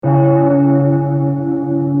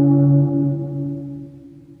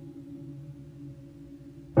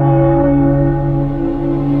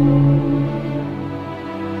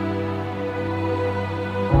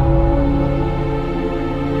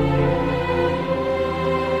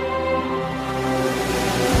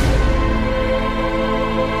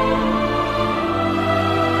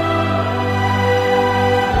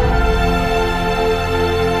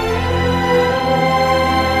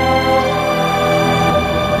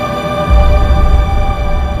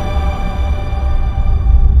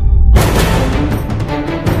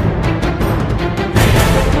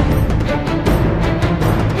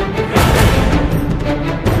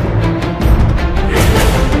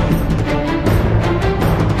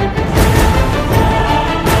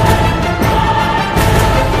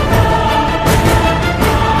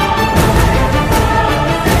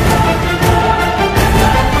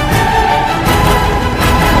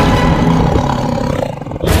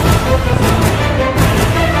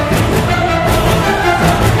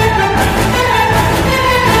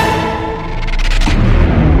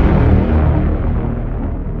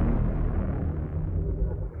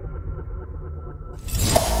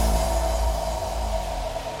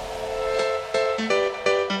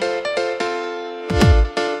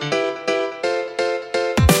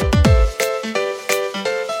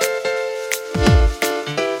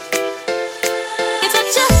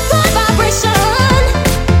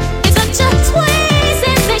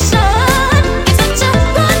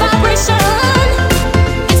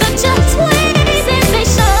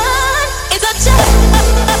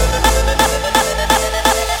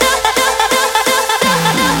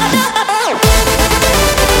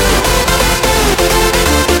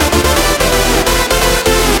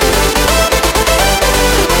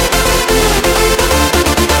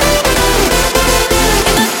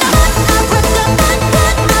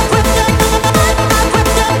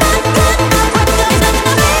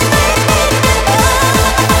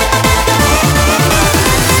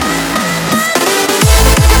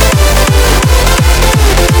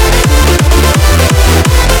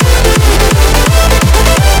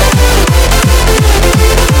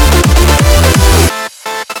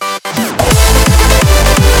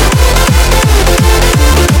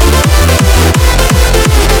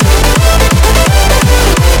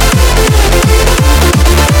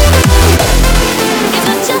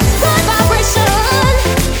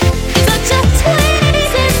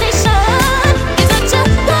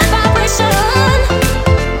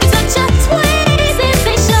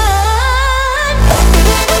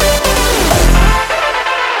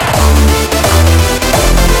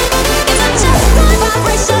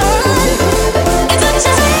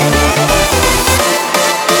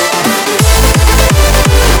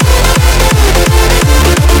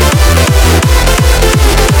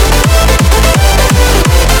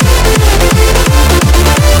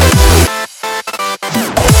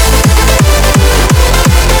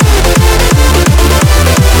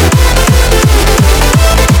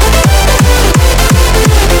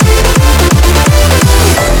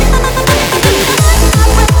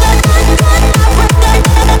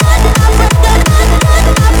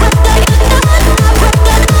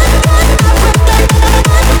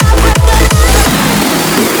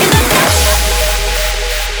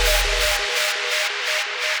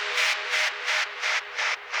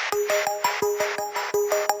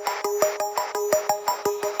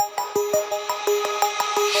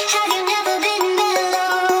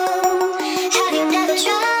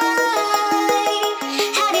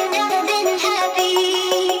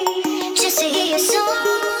happy just to hear your song.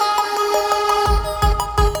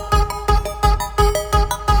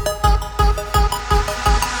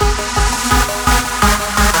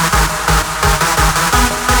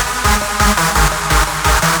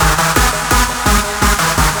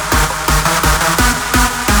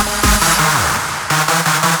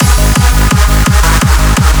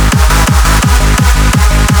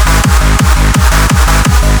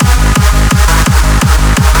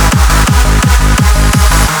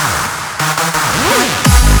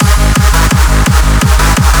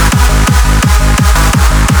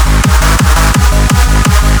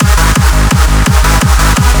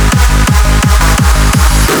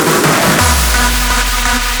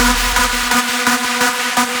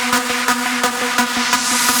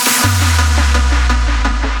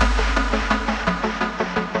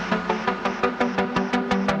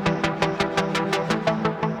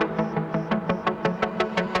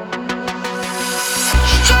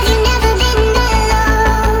 Have you never been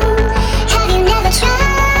alone? Have you never tried?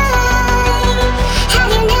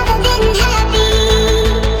 Have you never been happy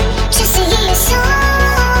just to hear your song?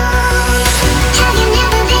 Have you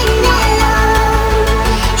never been alone?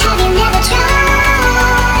 Have you never tried?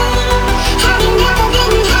 Have you never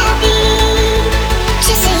been happy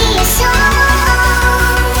just to hear your song?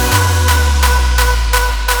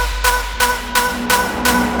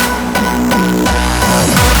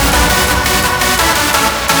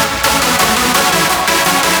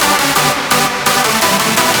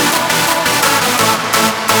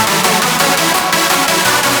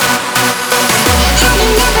 Have you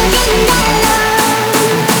never been alone?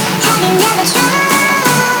 Have you never tried?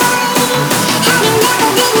 Have you never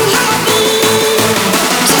been happy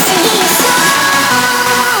just to hear your song?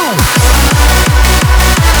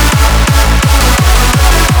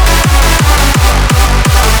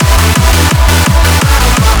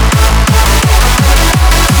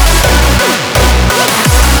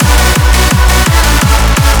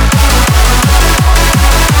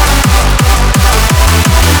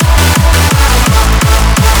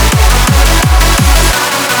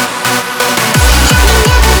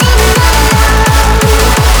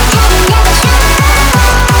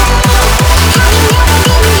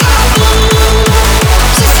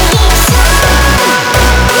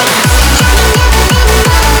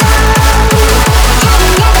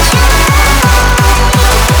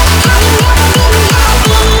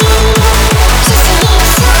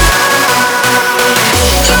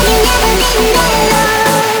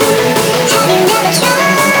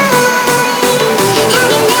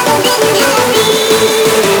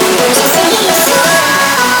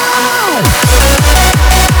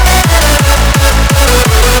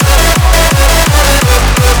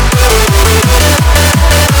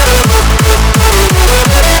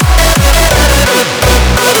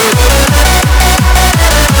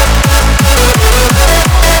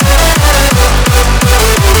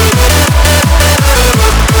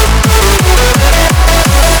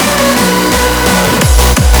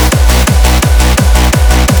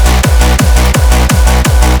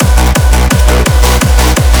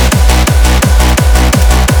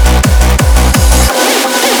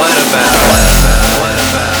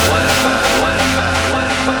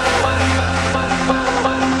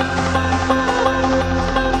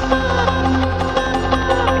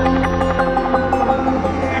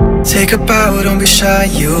 Take a bow, don't be shy,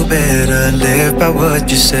 you better live by what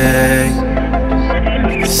you say.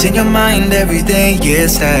 It's in your mind every day, yeah,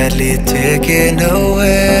 sadly taken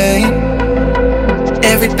away.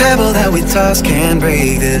 Every pebble that we toss can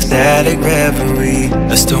break this static reverie.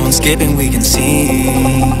 A stone skipping we can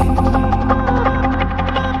see.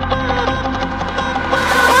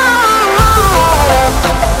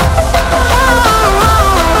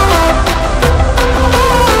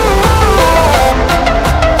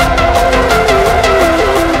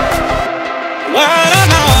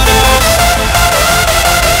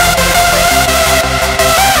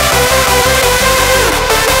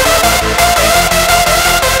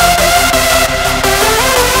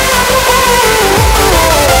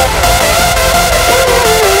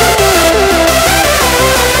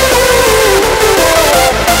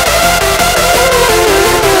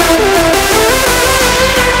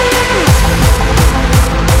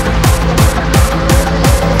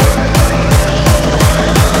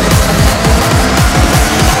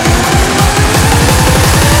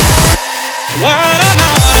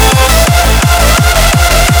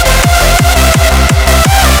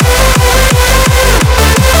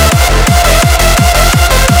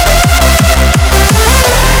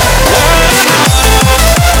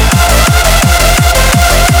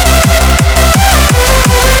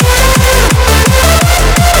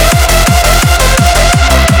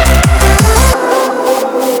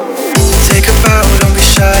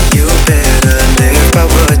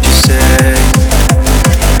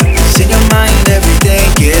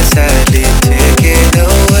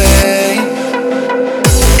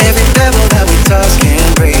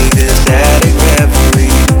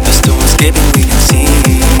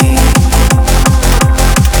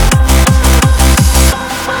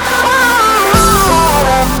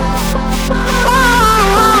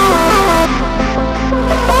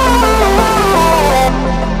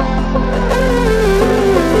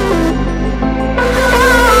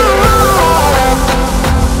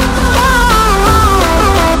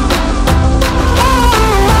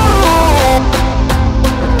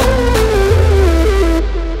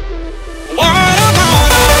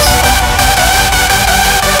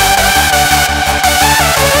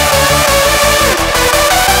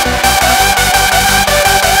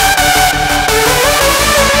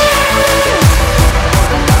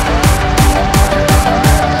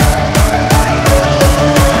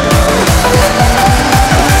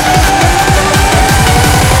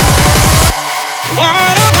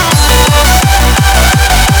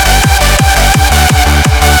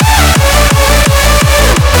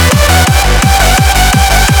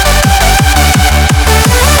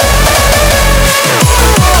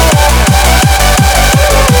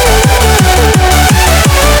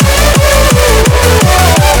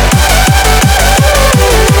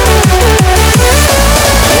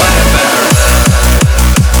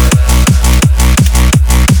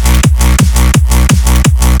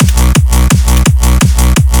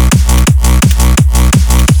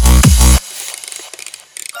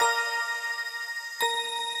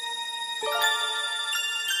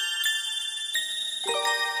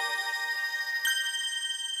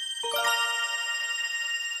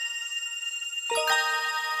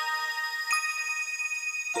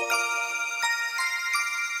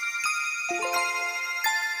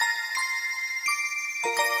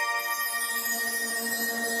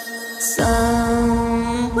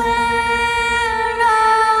 Somewhere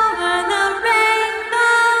over the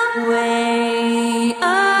rainbow, way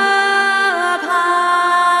up high,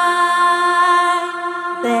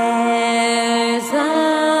 there's a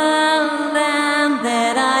land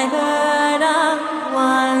that I heard of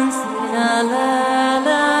once in a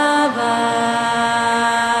lullaby.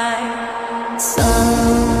 Somewhere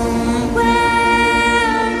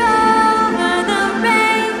over the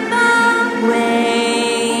rainbow,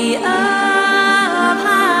 way up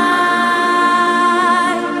high,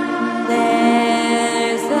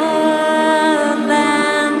 there's a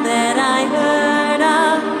land that I heard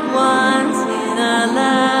of once in a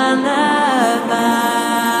lullaby.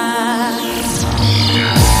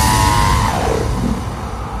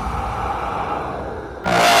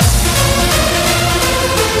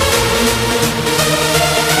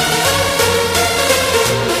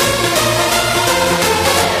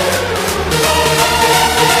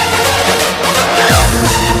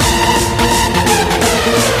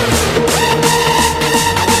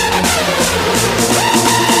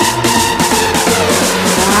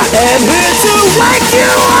 I'm here to wake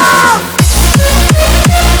you up!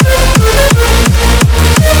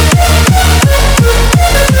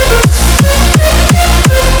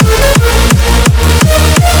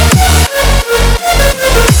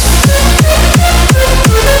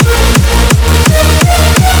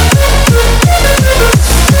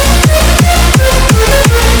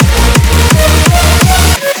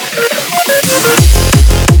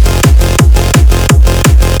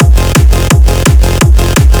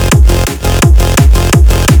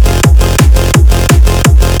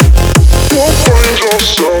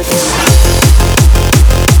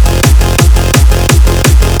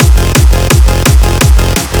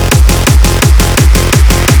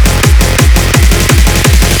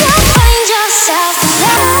 Find yourself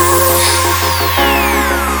alone.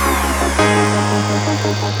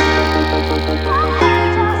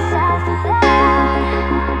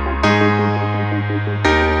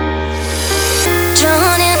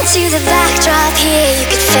 Drawn into the backdrop here, you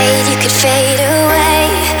could fade away.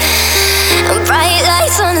 Bright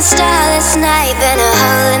lights on a starless night, burn a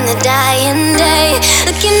hole in the dying day.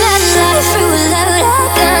 Looking at life through a loaded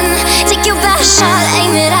gun. Take your best shot,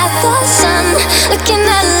 aim it at the sun. Looking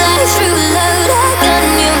at life through a loaded gun,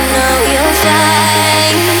 you know you'll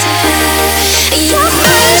find. You'll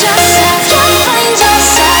find yourself alone. You'll find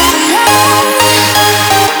yourself alone.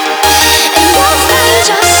 You'll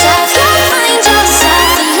find yourself alone.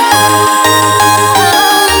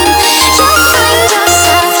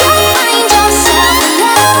 You'll find yourself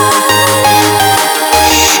alone.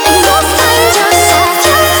 You'll find yourself,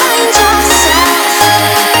 you'll find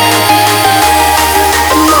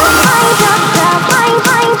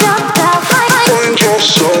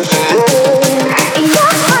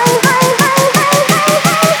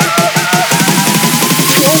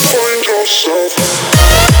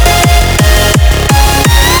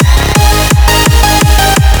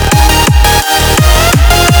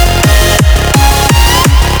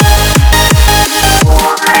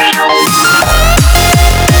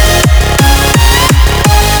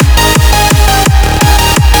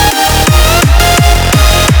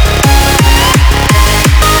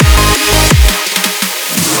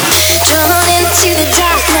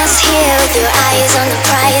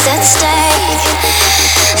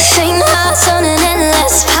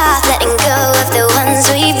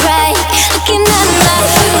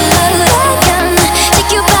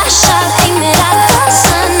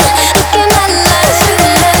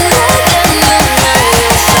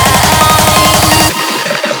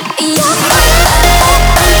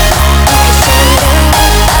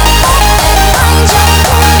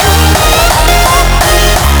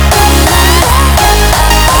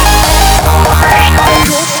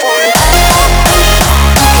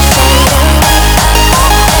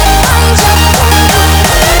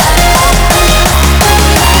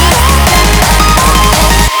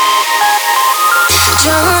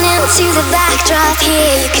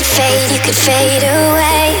fade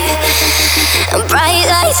away. Bright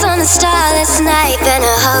lights on a starless night, burn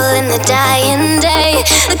a hole in the dying day.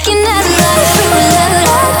 Looking at life through a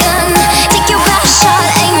loaded gun. Take your best shot,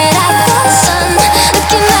 aim it at the sun.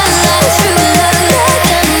 Looking at life through a loaded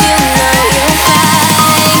gun, you know you'll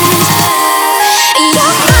find.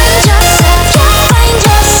 You'll find yourself alone.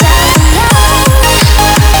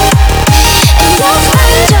 And you'll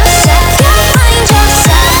find yourself alone. You'll find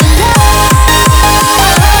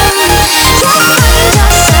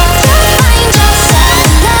yourself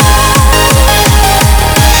alone.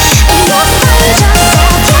 And you'll find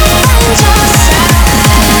yourself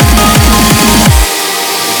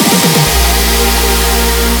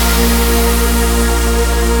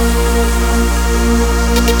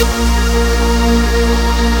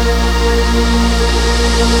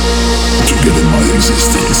naked in my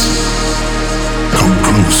existence. Come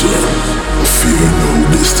closer, fear no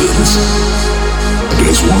distance.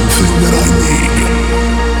 There's one thing that I need,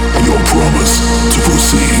 your promise to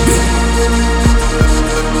proceed.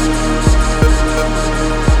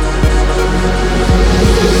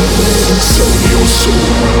 Sell me your soul,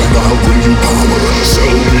 and I'll bring you power.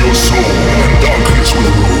 Sell me your soul, and darkness will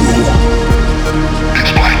rule.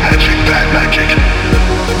 It's black magic, bad magic.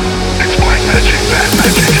 It's black magic, bad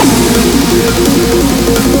magic.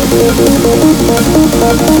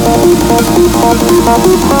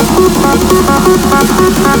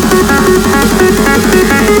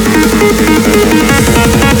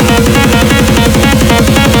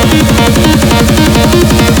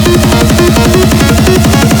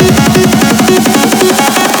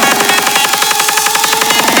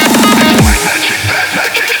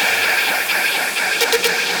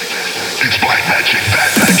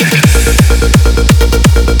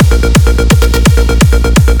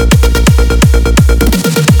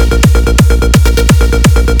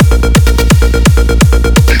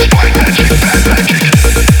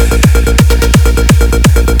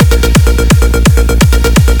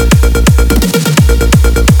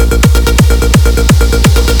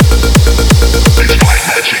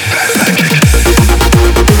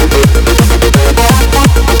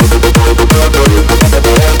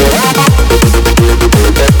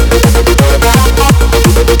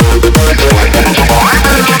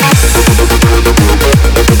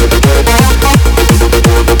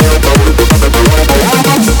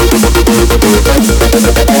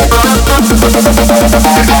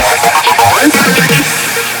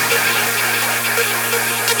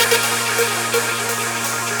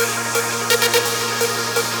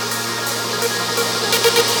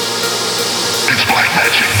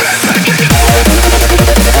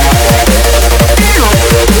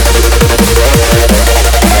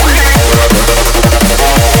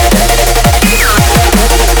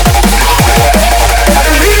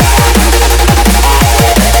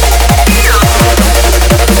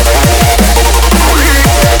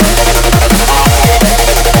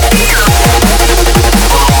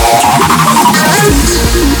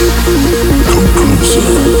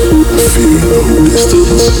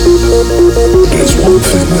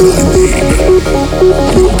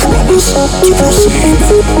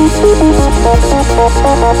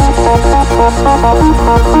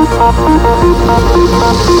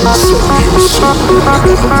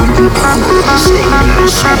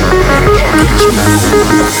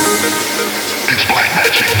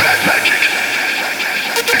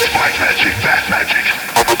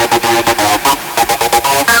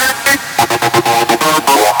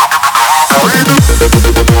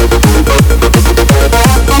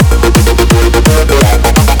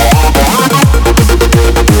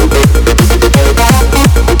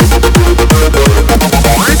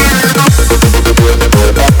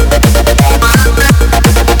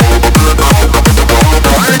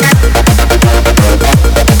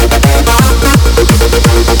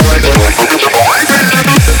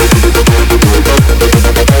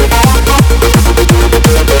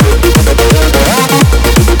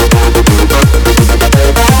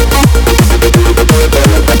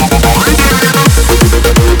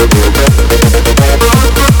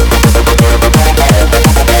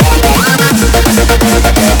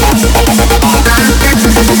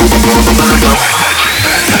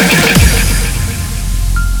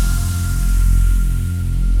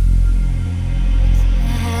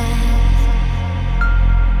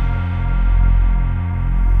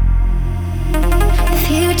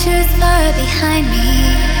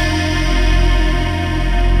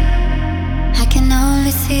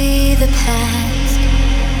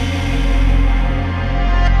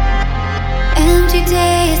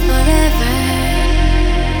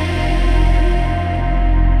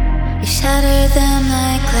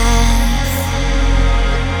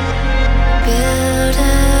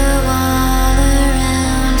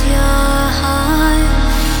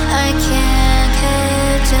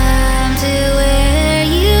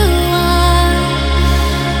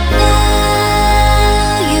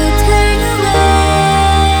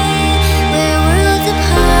 Where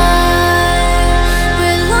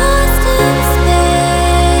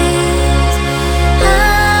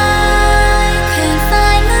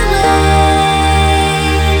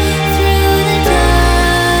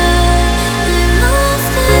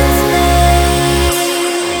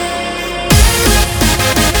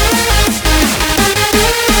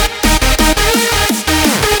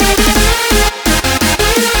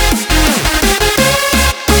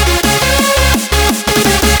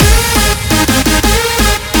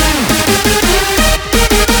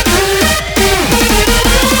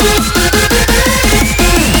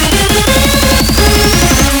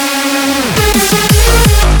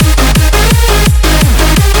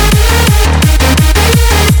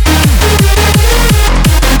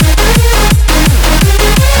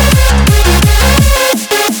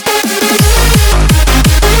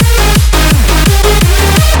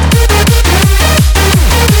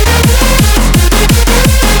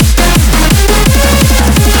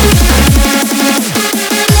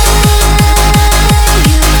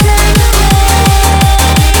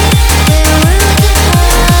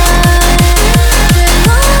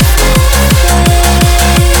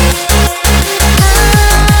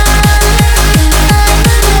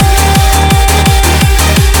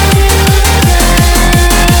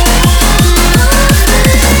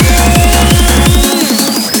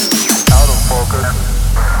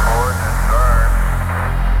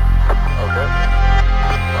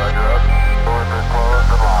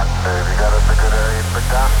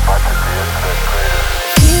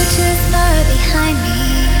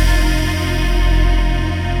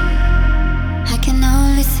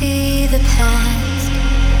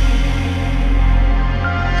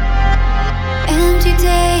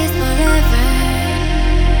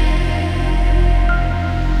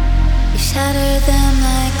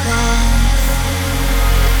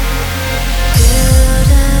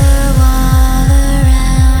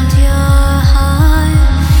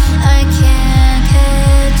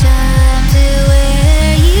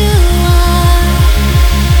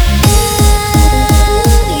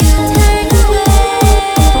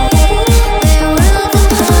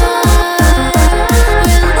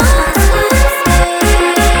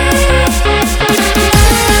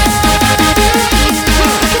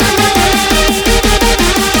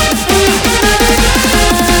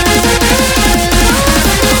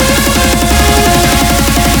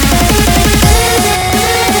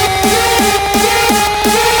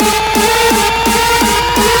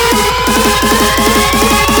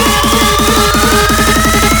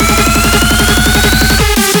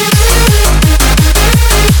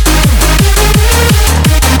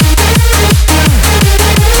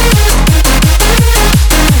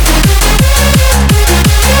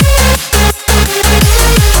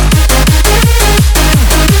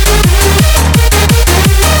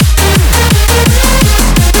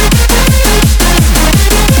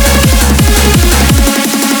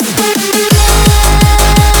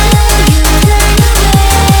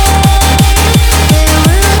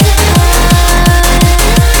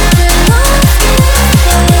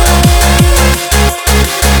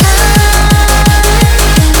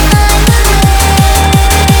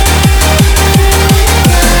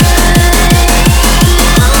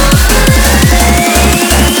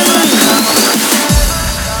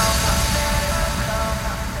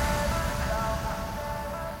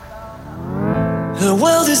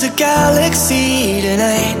there's a galaxy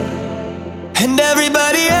tonight, and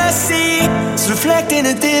everybody I see is reflecting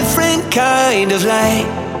a different kind of light.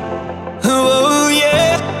 Oh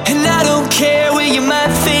yeah, and I don't care where you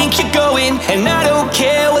might think you're going, and I don't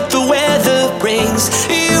care what the weather brings.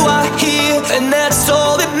 You are here, and that's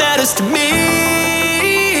all that matters to me.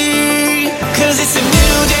 'Cause it's a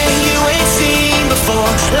new day you ain't seen before.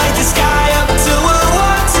 Light the sky up till we're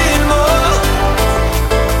wanting more.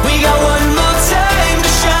 We got one more time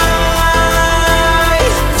to shine.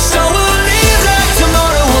 So we'll leave like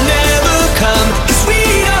tomorrow will never come, 'cause we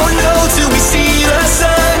don't know till we see the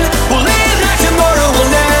sun. We'll live like tomorrow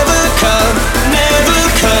will never come, never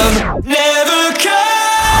come, never come.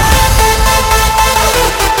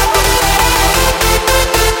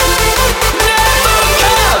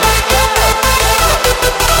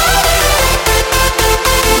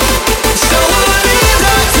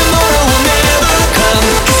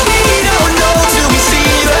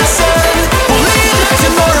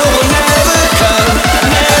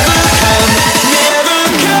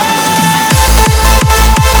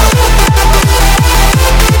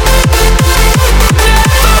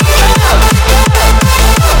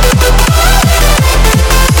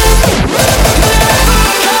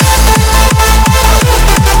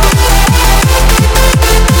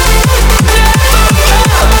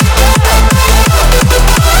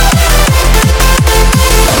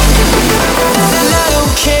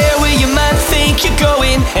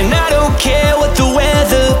 And I don't care what the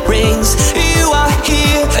weather brings. You are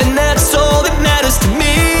here, and that's all that matters to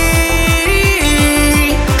me.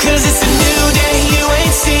 'Cause it's a new day you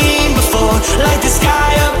ain't seen before. Light the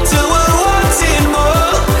sky up till we're wanting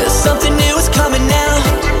more. Something new is coming now,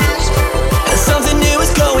 something new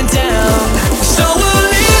is going down. So we'll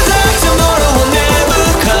leave like tomorrow will never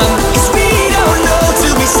come, 'cause we don't know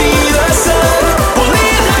till we see the sun. We'll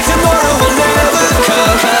leave like tomorrow will never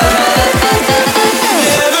come.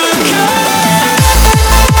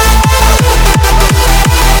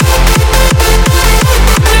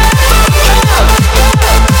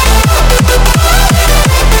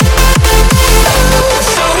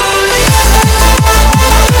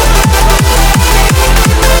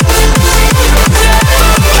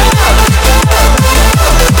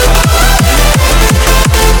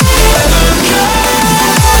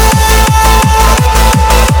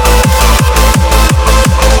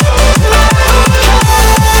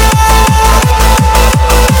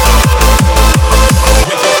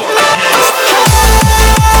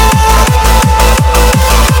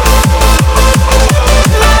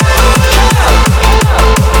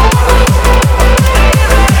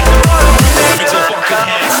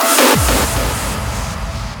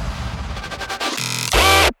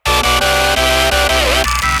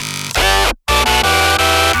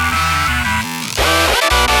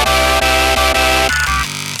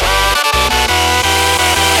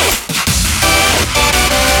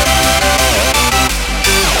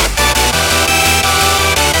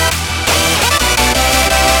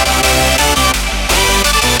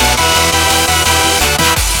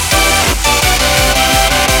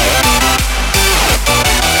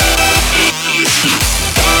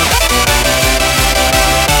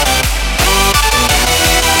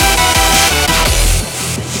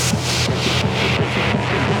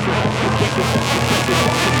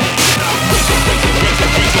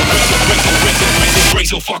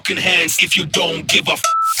 Raise your fucking hands if you don't give a f.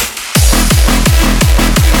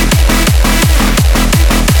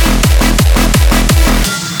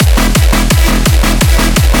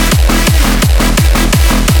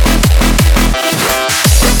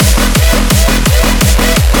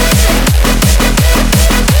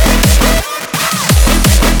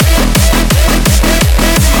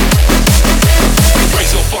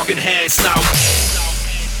 Raise your fucking hands now.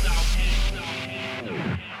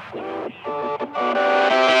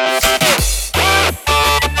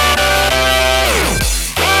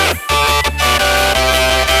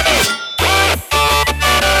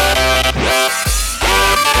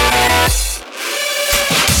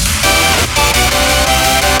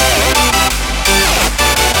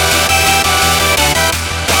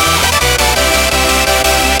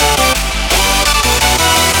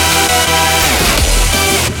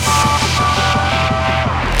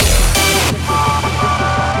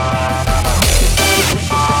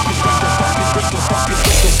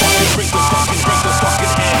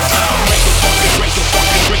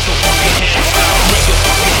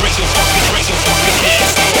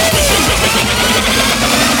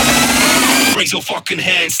 Raise your fucking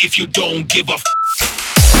hands if you don't give a f.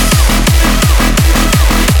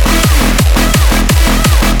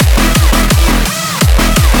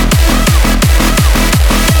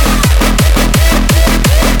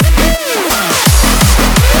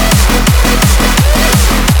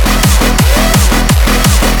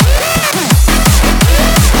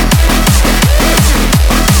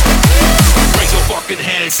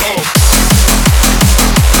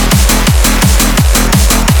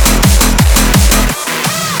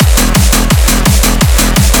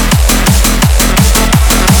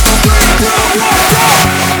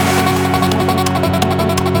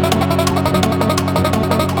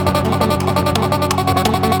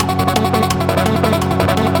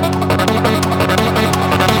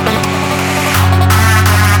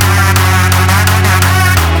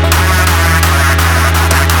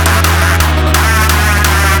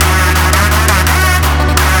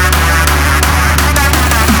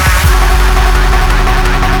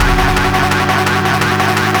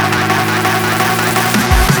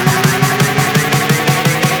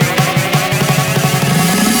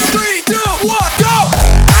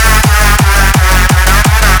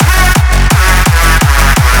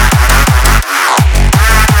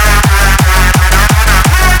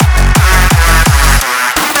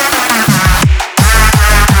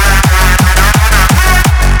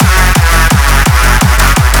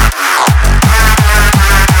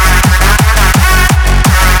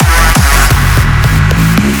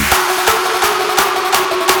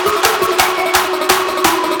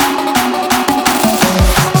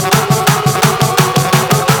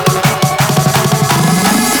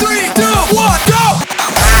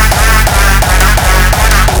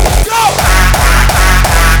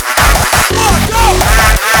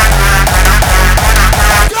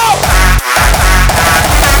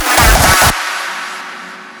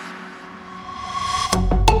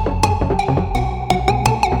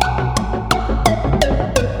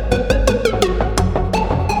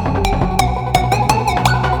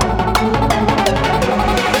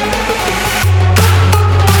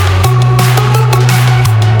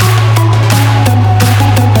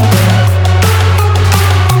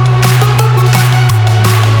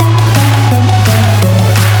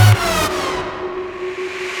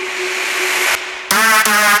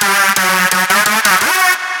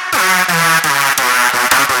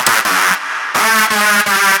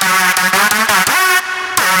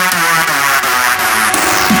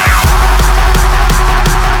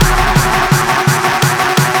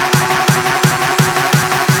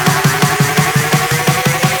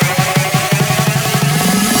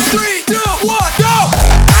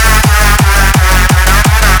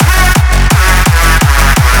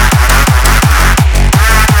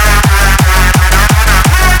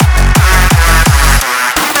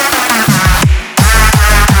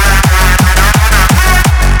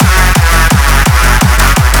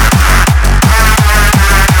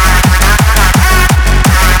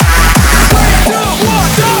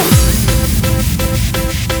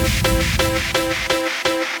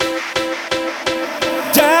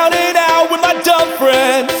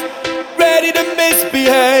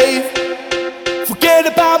 misbehave. Forget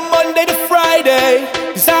about Monday to Friday,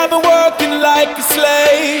 'cause I've been working like a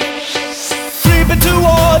slave. Creeping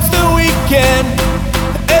towards the weekend,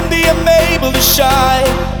 and the unable to shine,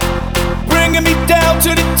 bringing me down to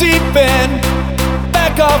the deep end.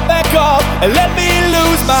 Back off, and let me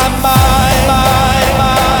lose my mind.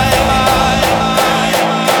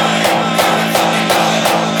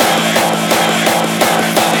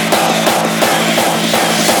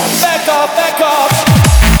 Back off.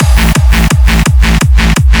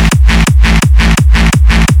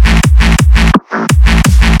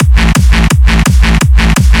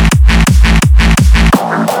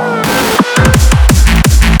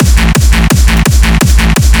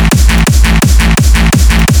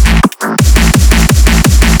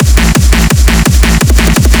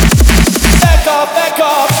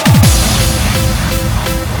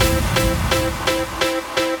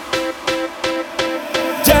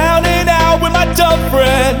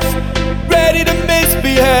 Friends, ready to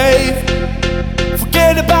misbehave.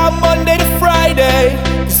 Forget about Monday to Friday,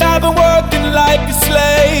 'cause I've been working like a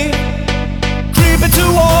slave. Creeping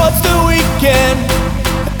towards the weekend,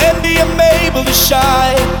 and the unable to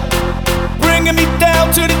shine, bringing me down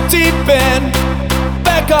to the deep end.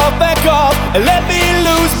 Back off, and let me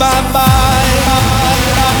lose my mind.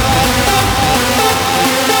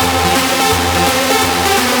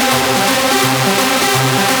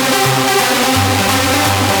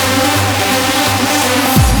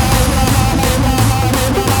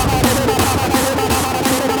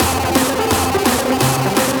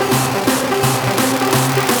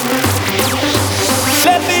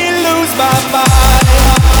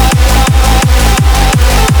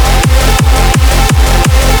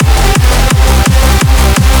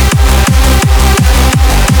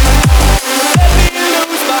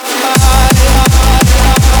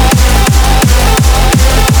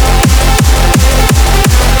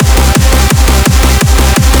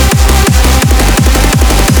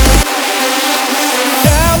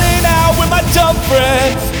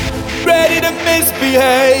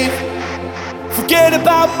 Misbehave. Forget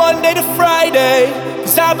about Monday to Friday,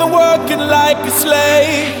 'cause I've been working like a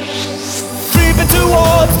slave. Creeping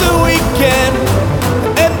towards the weekend,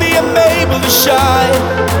 and the unable to shine,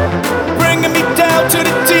 bringing me down to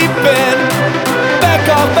the deep end. Back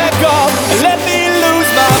off, and let me lose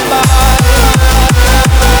my mind.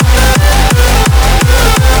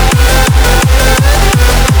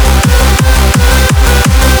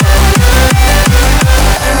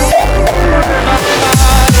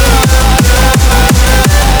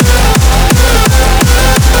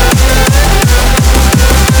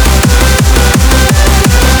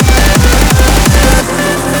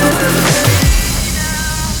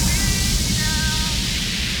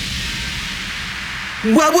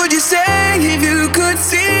 What would you say if you could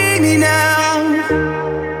see me now?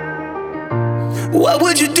 What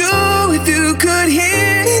would you do if you could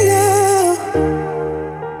hear me now?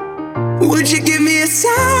 Would you give me a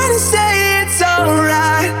sign and say it's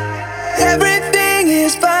alright? Everything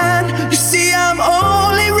is fine. You see, I'm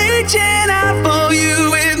only reaching out for you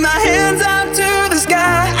with my hands up to the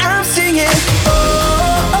sky. I'm singing,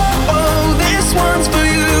 oh, oh, oh, this one's for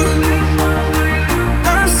you.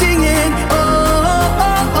 I'm singing, oh,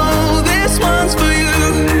 oh, oh, this one's for you.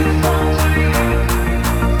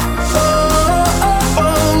 Oh, oh,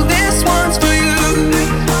 oh, this one's for you.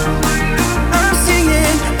 I'm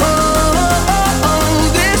singing, oh, oh, oh,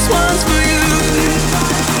 this one's for you.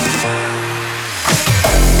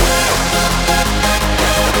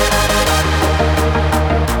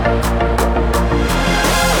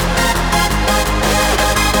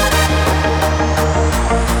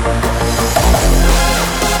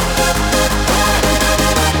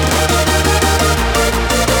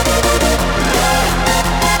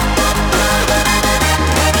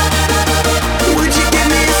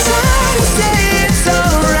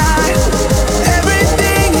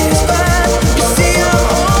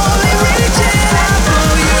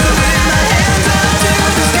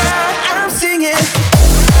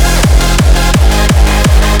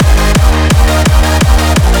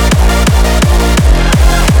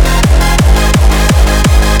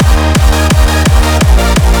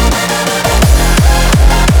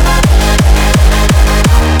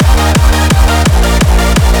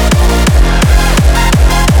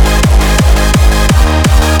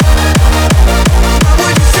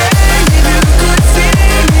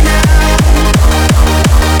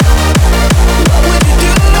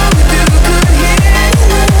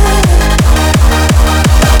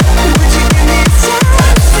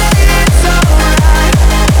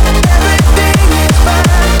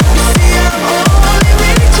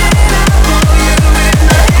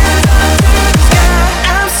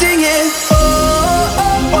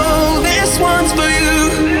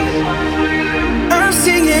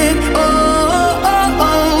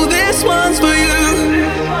 this one's for you.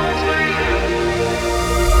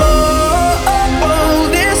 Oh, oh, oh,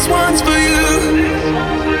 this one's for you.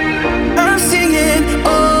 I'm singing,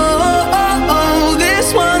 oh, oh, oh,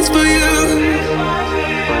 this one's for you.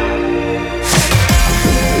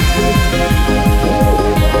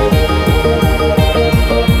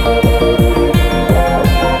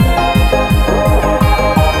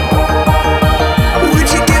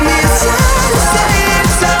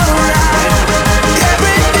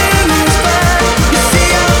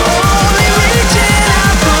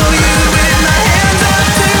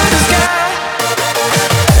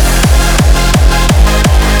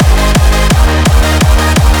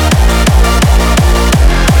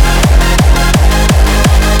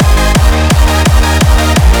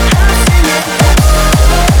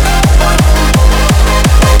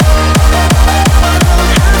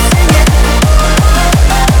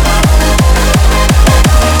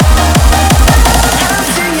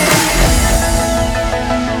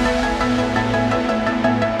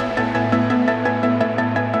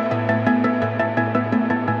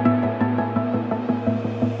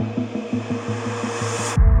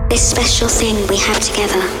 This special thing we have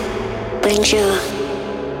together will endure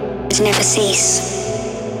and never cease.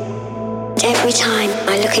 And every time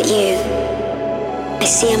I look at you, I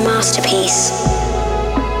see a masterpiece.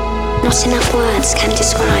 Not enough words can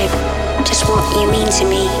describe just what you mean to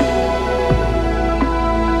me.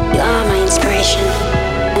 You are my inspiration,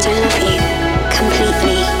 and I love you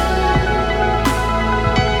completely.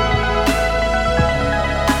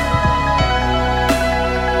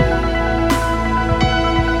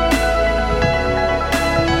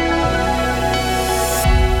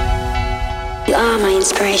 You are my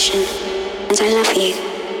inspiration, and I love you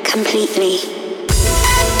completely.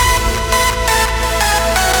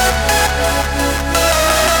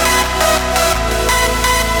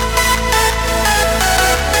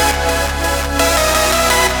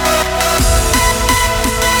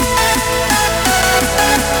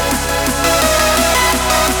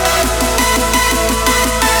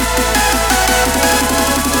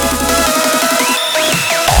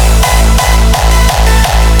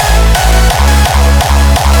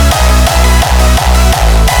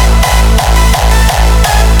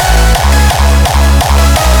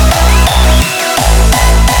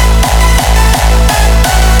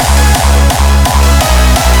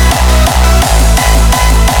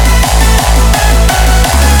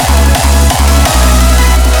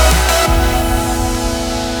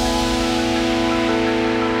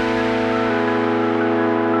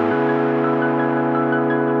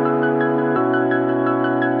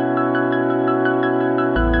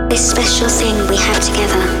 This special thing we have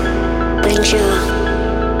together will endure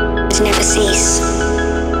and never cease.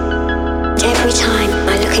 And every time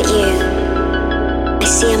I look at you, I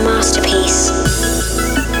see a masterpiece.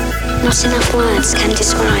 Not enough words can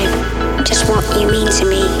describe just what you mean to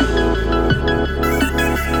me.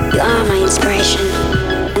 You are my inspiration,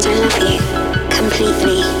 and I love you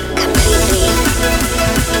completely, completely.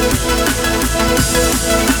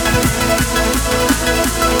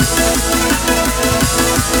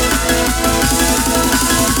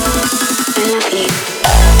 I love you.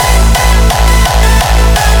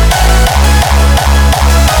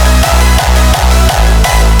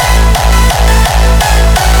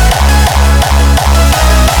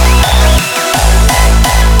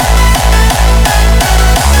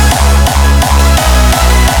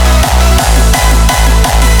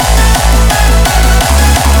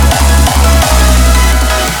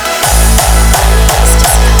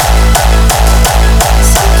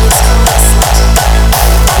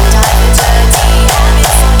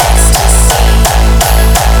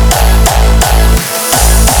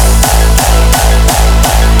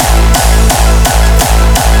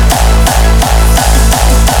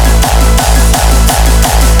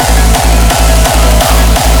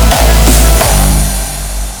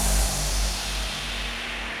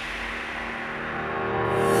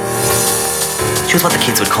 She was what the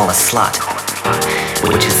kids would call a slut,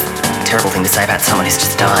 which is a terrible thing to say about someone who's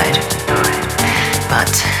just died.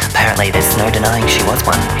 But apparently there's no denying she was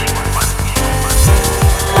one.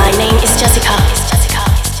 My name is Jessica.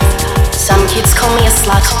 Some kids call me a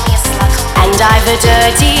slut, and I've a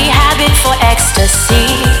dirty habit for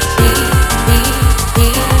ecstasy.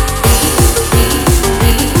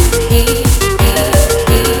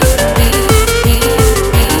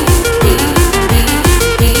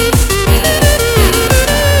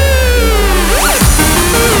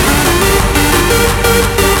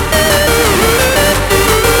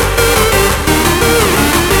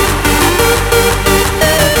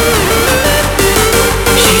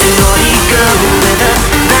 She's a naughty girl with a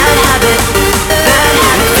bad habit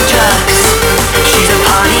for drugs.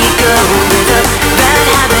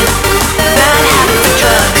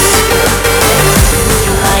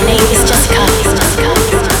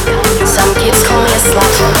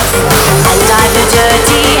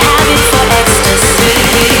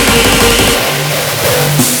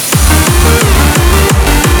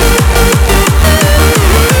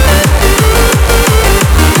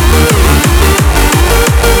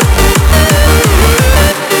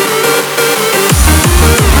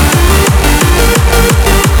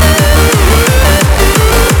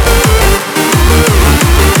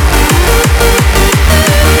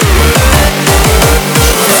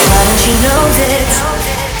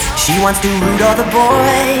 wants to root all the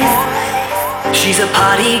boys. She's a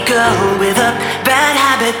party girl with a bad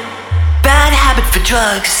habit for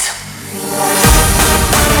drugs.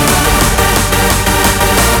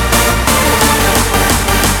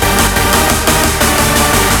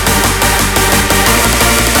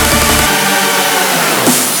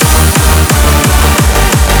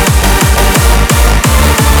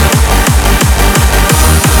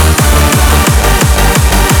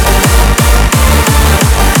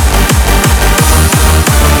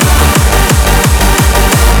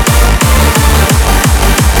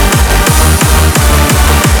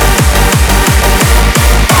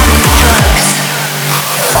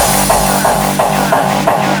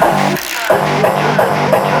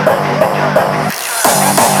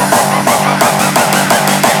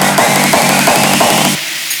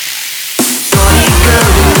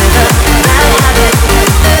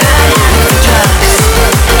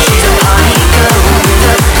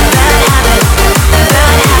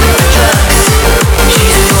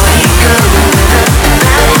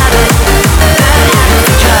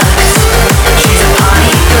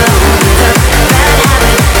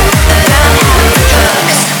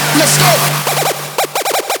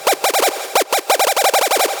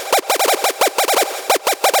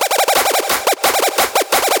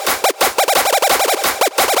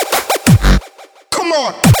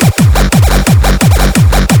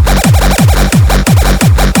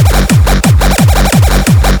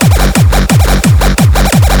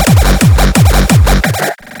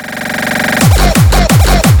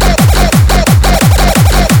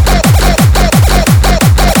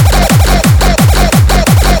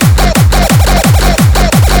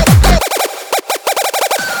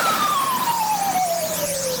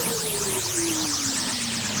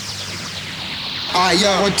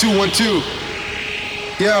 Yo, 1 2 1 2.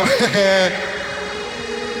 Yo,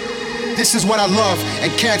 this is what I love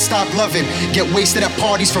and can't stop loving. Get wasted at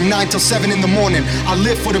parties from 9 till 7 in the morning. I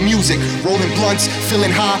live for the music, rolling blunts, feeling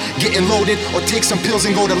high, getting loaded, or take some pills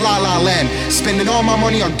and go to La La Land. Spending all my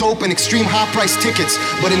money on dope and extreme high price tickets,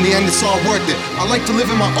 but in the end it's all worth it. I like to live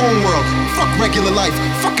in my own world. Fuck regular life,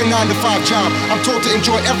 fuck a 9 to 5 job. I'm told to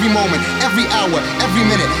enjoy every moment, every hour, every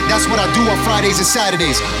minute. That's what I do on Fridays and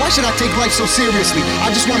Saturdays. Why should I take life so seriously? I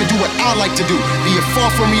just want to do what I like to do, be it far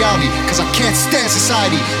from reality, cause I can't stand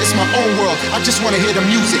society. It's my own world, I just want to hear the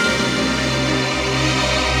music.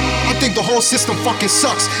 I think the whole system fucking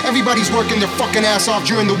sucks. Everybody's working their fucking ass off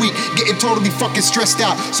during the week, getting totally fucking stressed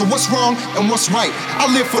out. So what's wrong and what's right? I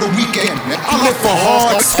live for the weekend. I live for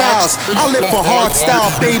hard styles. I live for hard style,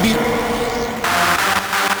 baby.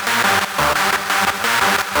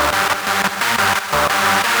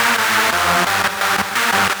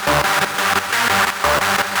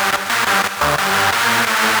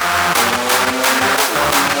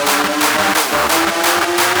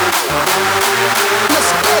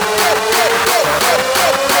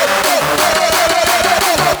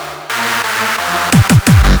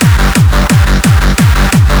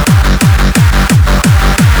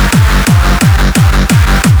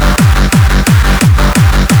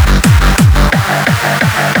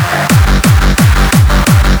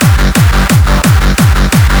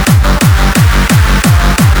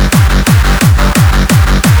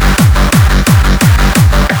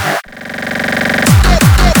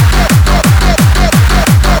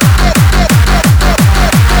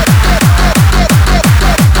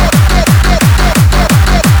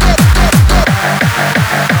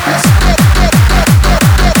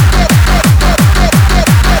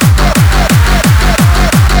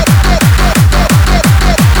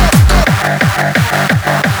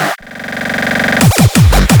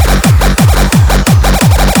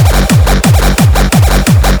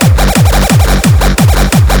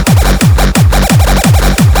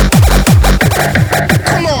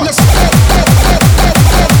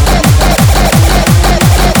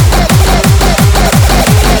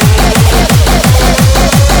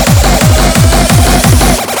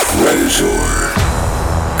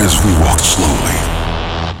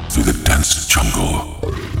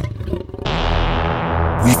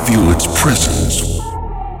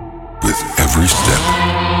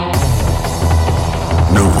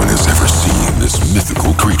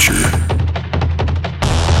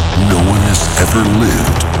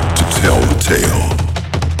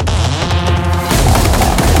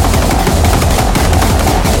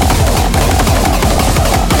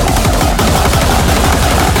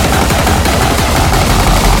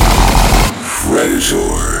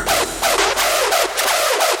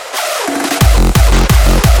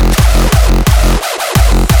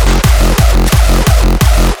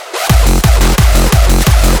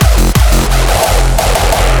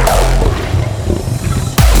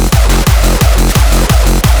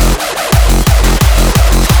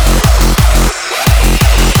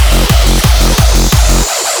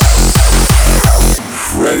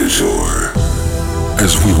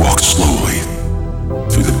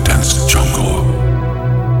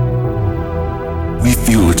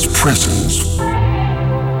 presence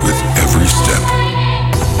with every step.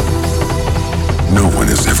 No one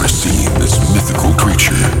has ever seen this mythical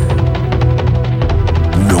creature.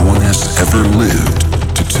 No one has ever lived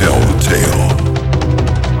to tell the tale.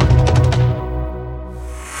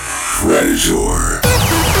 Predator.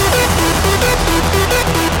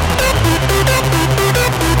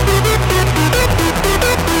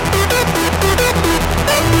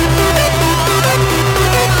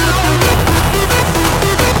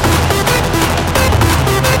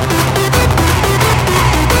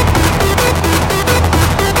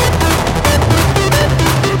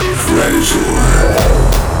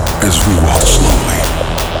 As we walk slowly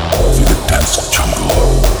through the dense jungle,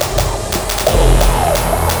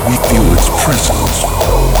 we feel its presence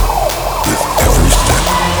with every step.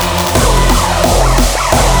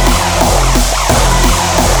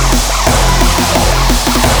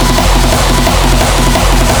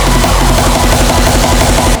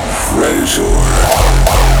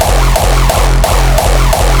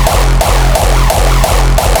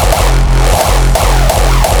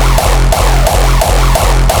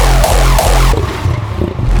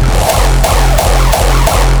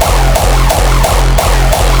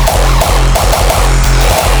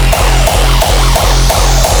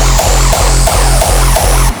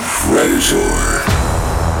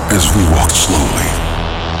 As we walk slowly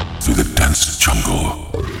through the dense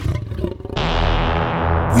jungle,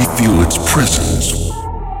 we feel its presence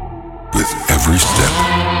with every step.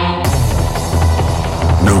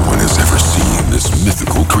 No one has ever seen this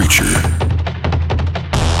mythical creature.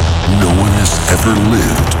 No one has ever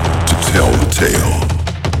lived to tell the tale.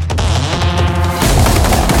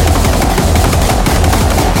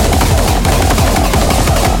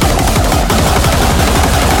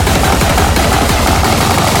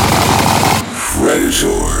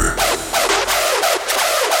 Predator.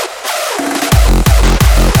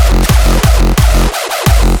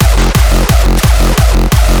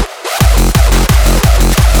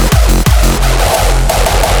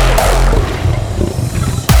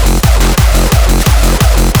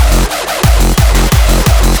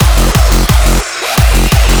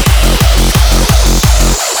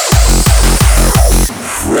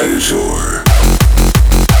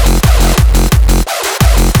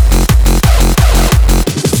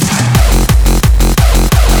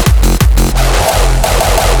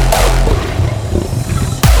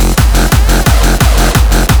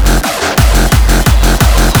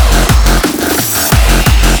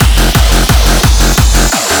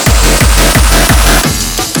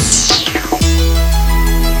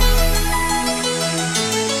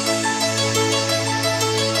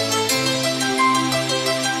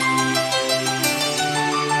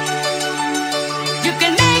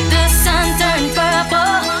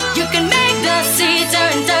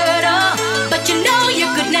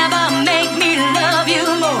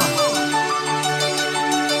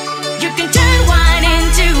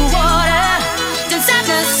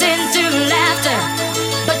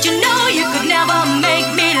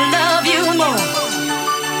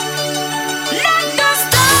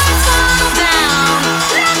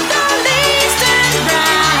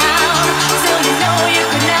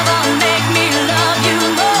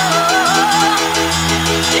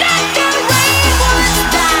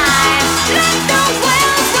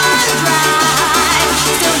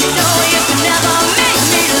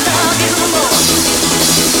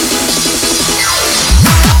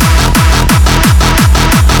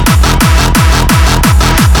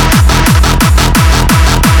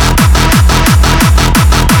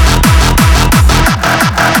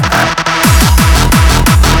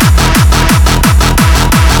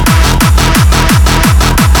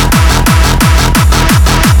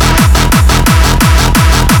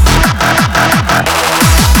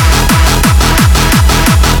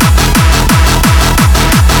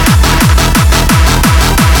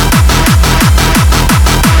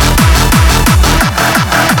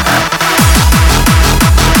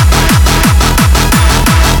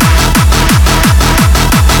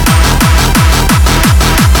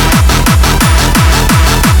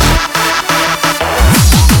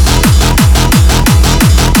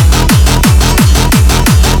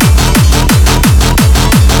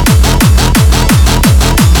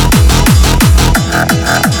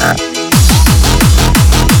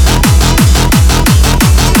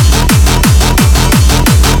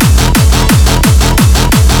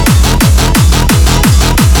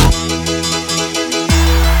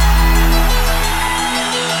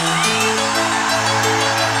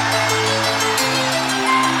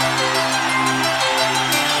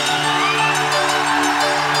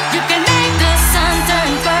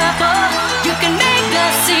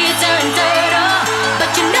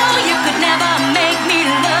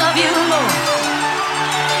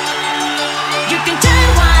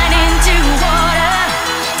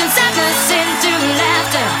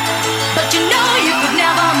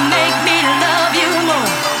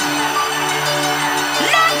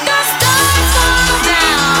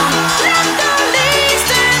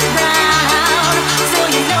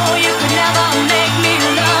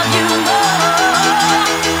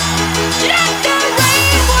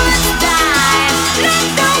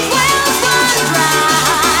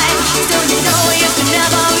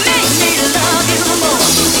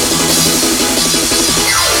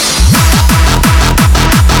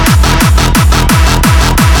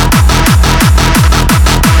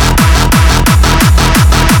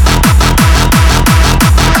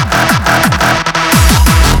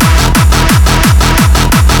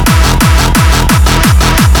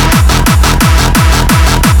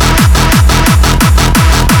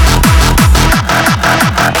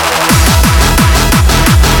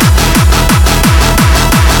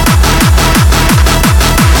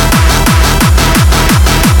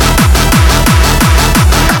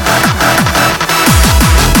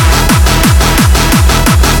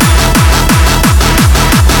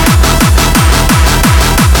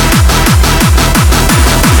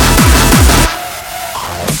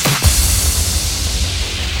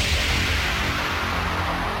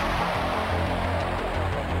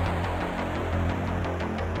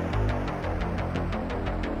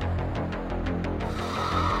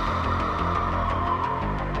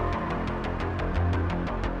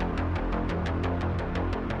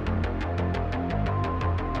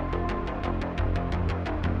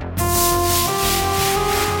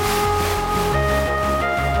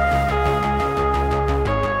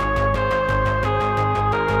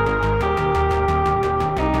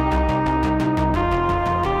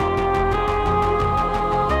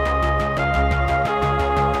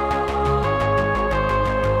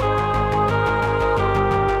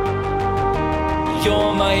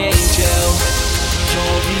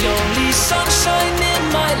 the only sunshine in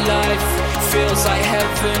my life. Feels like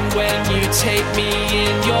heaven when you take me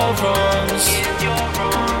in your arms.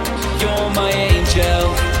 You're my angel.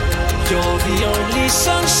 You're the only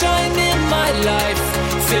sunshine in my life.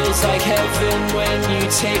 Feels like heaven when you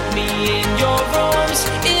take me in your arms.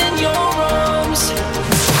 In your arms.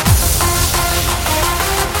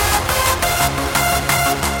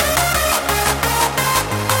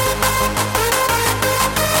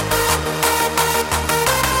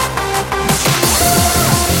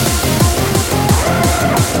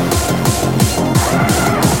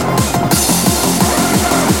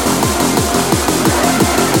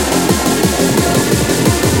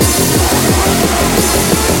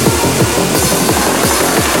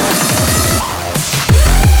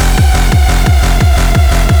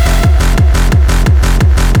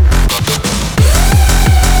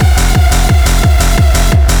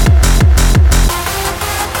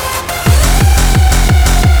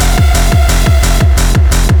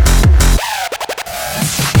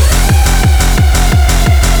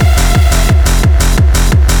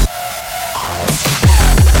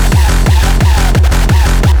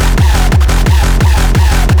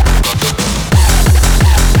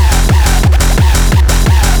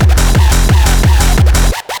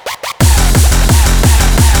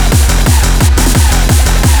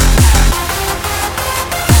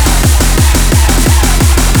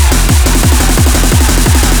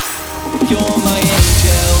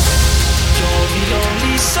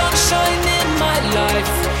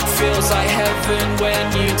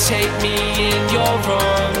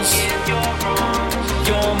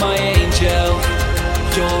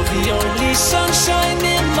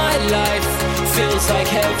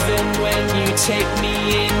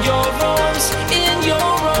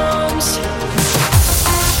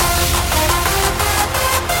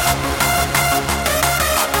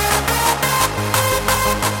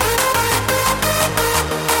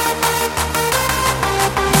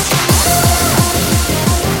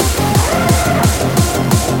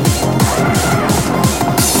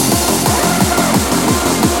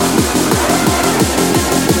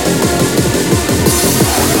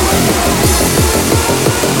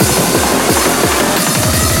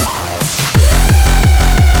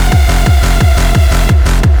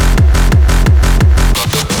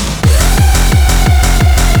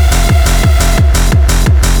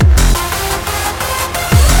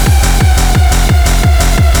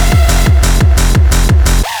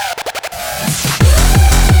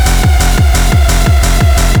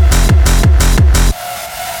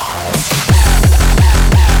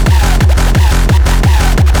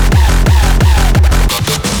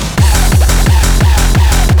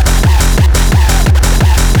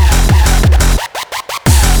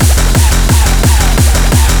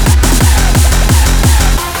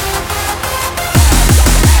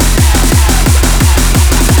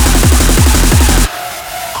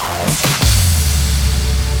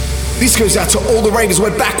 This goes out to all the ravers.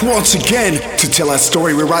 We're back once again to tell our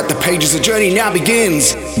story, rewrite the pages. The journey now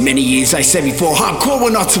begins. Many years I said before, hardcore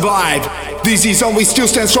will not survive. These years on, we still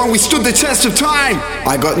stand strong. We stood the test of time.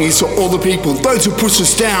 I got news for all the people, those who pushed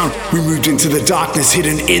us down. We moved into the darkness,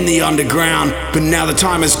 hidden in the underground. But now the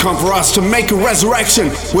time has come for us to make a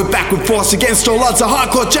resurrection. We're back with force against all odds, a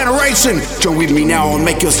hardcore generation. Join with me now and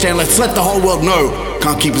make your stand. Let's let the whole world know.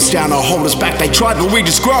 Can't keep us down or hold us back. They tried, but we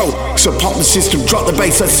just grow. So pump the system, drop the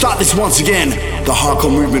bass. Let's start this once again. The hardcore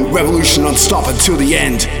movement, revolution non-stop until the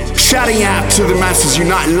end. Shouting out to the masses,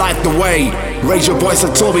 unite and light the way. Raise your voice,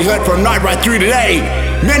 let's all be heard for a night right through today.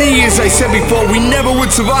 Many years they said before we never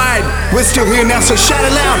would survive. We're still here now, so shout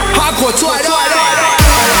it loud. Hardcore till I die.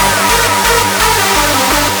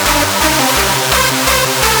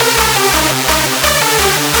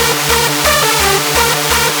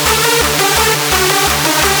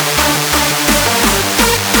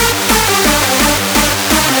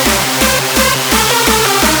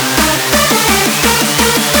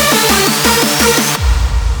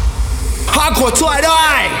 Hardcore till I die.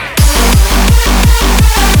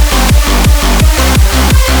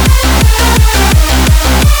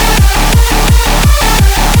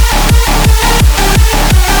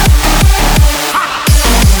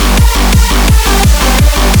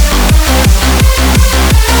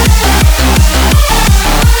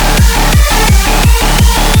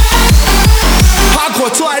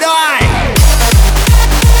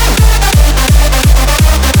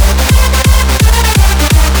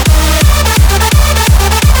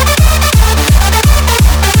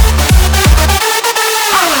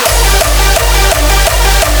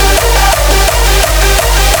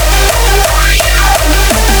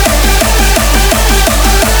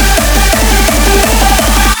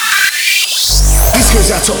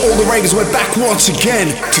 Raiders, we're back once again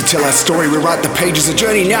to tell our story, rewrite the pages, the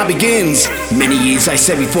journey now begins. Many years I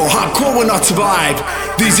said before, hardcore will not survive.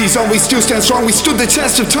 These years on, we still stand strong, we stood the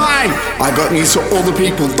test of time. I got news for all the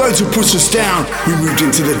people, those who pushed us down. We moved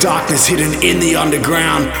into the darkness, hidden in the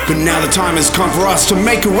underground. But now the time has come for us to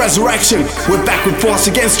make a resurrection. We're back with force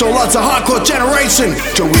against all odds, a hardcore generation.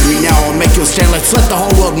 Join with me now, I'll make your stand, let's let the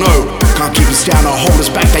whole world know. Can't keep us down or hold us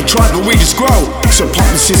back, they tried but we just grow. So pop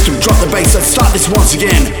the system, drop the bass, let's start this once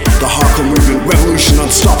again. The hardcore movement, revolution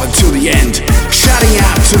non-stop until the end. Shouting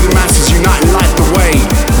out to the masses, unite and light the way.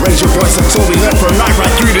 Raise your voice, that's all we heard for a night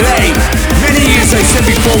right through today. Many years they said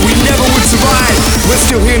before we never would survive. We're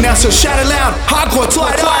still here now, so shout it loud.